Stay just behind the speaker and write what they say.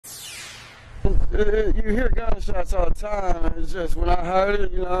You hear gunshots all the time. It's just when I heard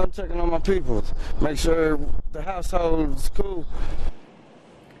it, I'm checking on my people, make sure the household's cool.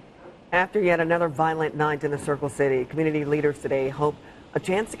 After yet another violent night in the Circle City, community leaders today hope a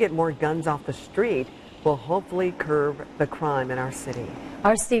chance to get more guns off the street will hopefully curb the crime in our city.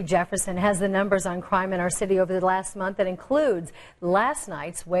 Our Steve Jefferson has the numbers on crime in our city over the last month that includes last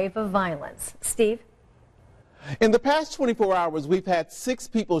night's wave of violence. Steve? In the past 24 hours, we've had 6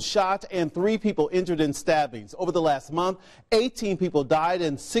 people shot and 3 people injured in stabbings. Over the last month, 18 people died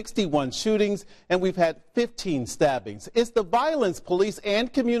in 61 shootings, and we've had 15 stabbings. It's the violence police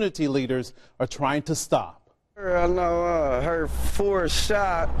and community leaders are trying to stop. I know I heard 4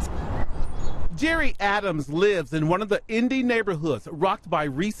 shots. Jerry Adams lives in one of the Indy neighborhoods rocked by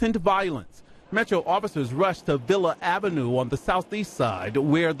recent violence. Metro officers rushed to Villa Avenue on the southeast side,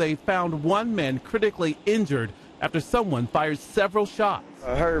 where they found one man critically injured after someone fired several shots.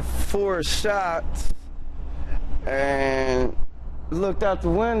 I heard 4 shots and looked out the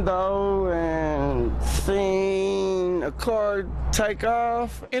window and seen a car take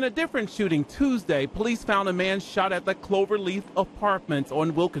off. In a different shooting Tuesday, police found a man shot at the Cloverleaf Apartments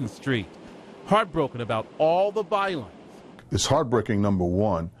on Wilkins Street. Heartbroken about all the violence. It's heartbreaking, number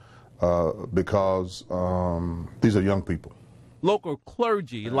one, because these are young people. Local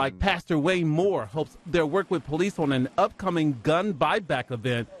clergy like Pastor Wayne Moore hopes their work with police on an upcoming gun buyback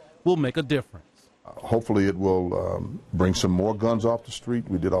event will make a difference. Hopefully it will bring some more guns off the street.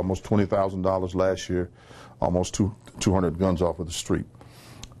 We did almost $20,000 last year, almost 200 guns off of the street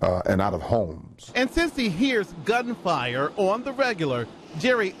and out of homes. And since he hears gunfire on the regular,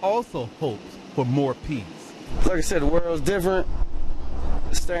 Jerry also hopes for more peace. Like I said, the world's different.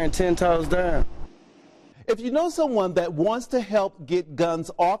 Staring 10 toes down. If you know someone that wants to help get guns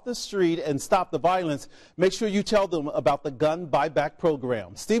off the street and stop the violence, make sure you tell them about the gun buyback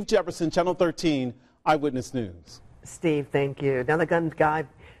program. Steve Jefferson, Channel 13, Eyewitness News. Steve, thank you. Now the gun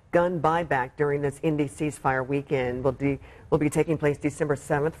buyback during this Indy ceasefire weekend will be taking place December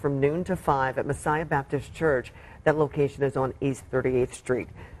 7th from noon to 5 at Messiah Baptist Church. That location is on East 38th Street.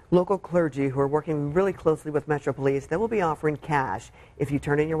 Local clergy who are working really closely with Metro Police, they will be offering cash if you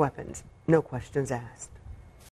turn in your weapons. No questions asked.